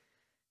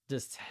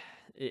just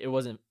it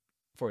wasn't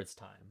for its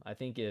time. I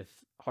think if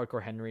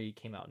Hardcore Henry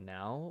came out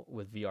now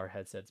with VR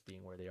headsets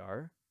being where they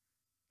are,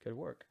 could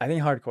work. I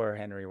think Hardcore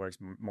Henry works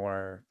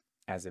more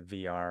as a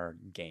VR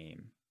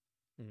game.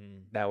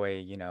 Mm. That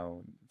way,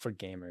 for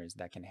gamers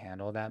that can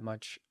handle that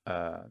much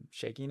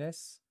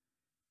shakiness,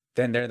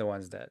 then they're the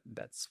ones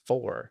that's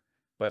for.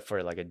 But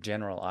for like a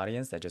general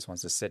audience that just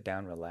wants to sit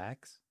down,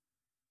 relax,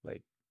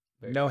 like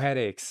Very no true.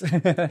 headaches.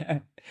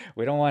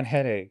 We don't want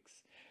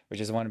headaches. We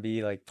just want to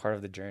be like part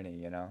of the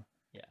journey, Yeah.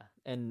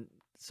 And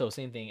so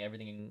same thing,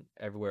 Everything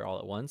Everywhere All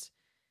at Once.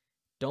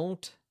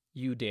 Don't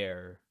you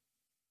dare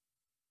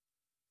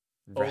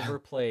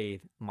overplay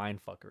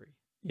mindfuckery.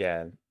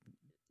 Yeah.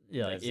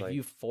 Yeah, like That's if like-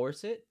 you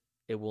force it,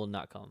 it will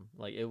not come.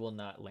 Like it will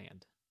not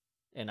land.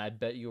 And I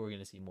bet you we're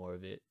gonna see more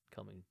of it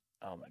coming.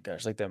 Oh my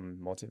gosh, like the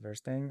multiverse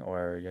thing,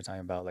 or you're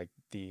talking about like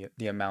the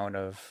amount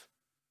of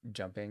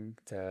jumping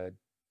to.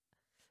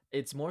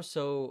 It's more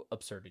so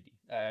absurdity.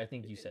 I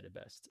think you said it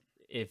best.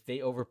 If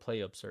they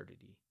overplay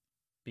absurdity,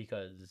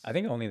 because I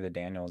think only the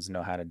Daniels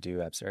know how to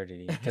do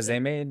absurdity because they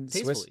made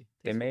tastefully,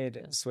 they made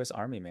yeah. Swiss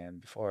Army Man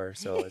before,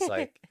 so it's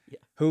like Yeah,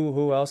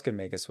 who else could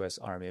make a Swiss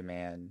Army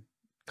Man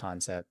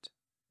concept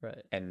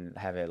right. and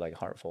have it like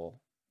heartful?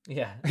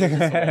 Yeah, it's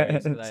just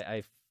hilarious.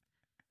 'Cause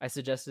I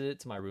suggested it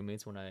to my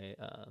roommates when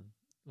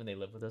they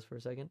lived with us for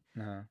a second.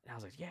 Uh-huh. And I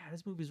was like, yeah,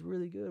 this movie's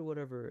really good,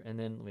 whatever. And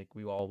then like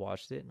we all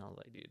watched it, and I was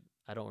like, dude,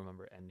 I don't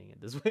remember ending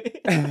it this way.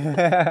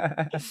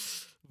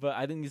 But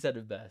I think you said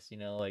it best.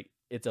 Like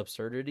it's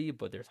absurdity,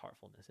 but there's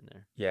heartfulness in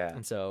there. Yeah.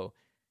 And so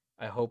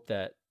I hope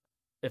that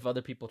if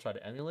other people try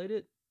to emulate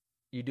it,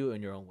 you do it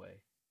in your own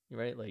way,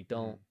 right? Like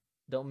don't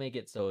make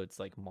it so it's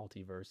like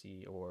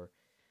multiversy or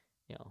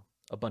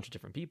a bunch of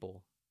different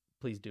people.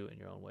 Please do it in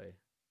your own way.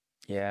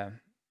 Yeah.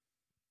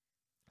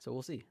 So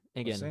we'll see.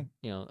 We'll Again,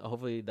 see.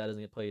 Hopefully that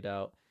doesn't get played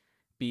out.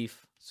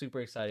 Beef, super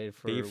excited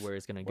for Beef, where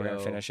it's gonna We're go.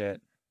 gonna finish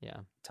it. Yeah.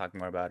 Talk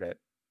more about it.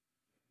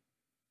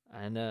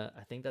 And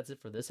I think that's it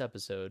for this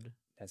episode.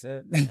 That's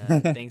it.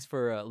 Thanks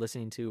for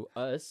listening to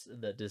us,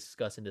 the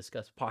Discuss and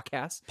Discuss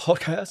podcast.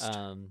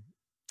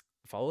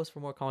 Follow us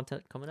for more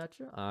content coming at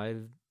you.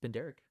 I've been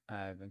Derek.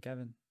 I've been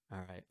Kevin. All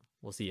right.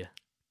 We'll see you.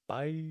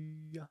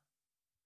 Bye.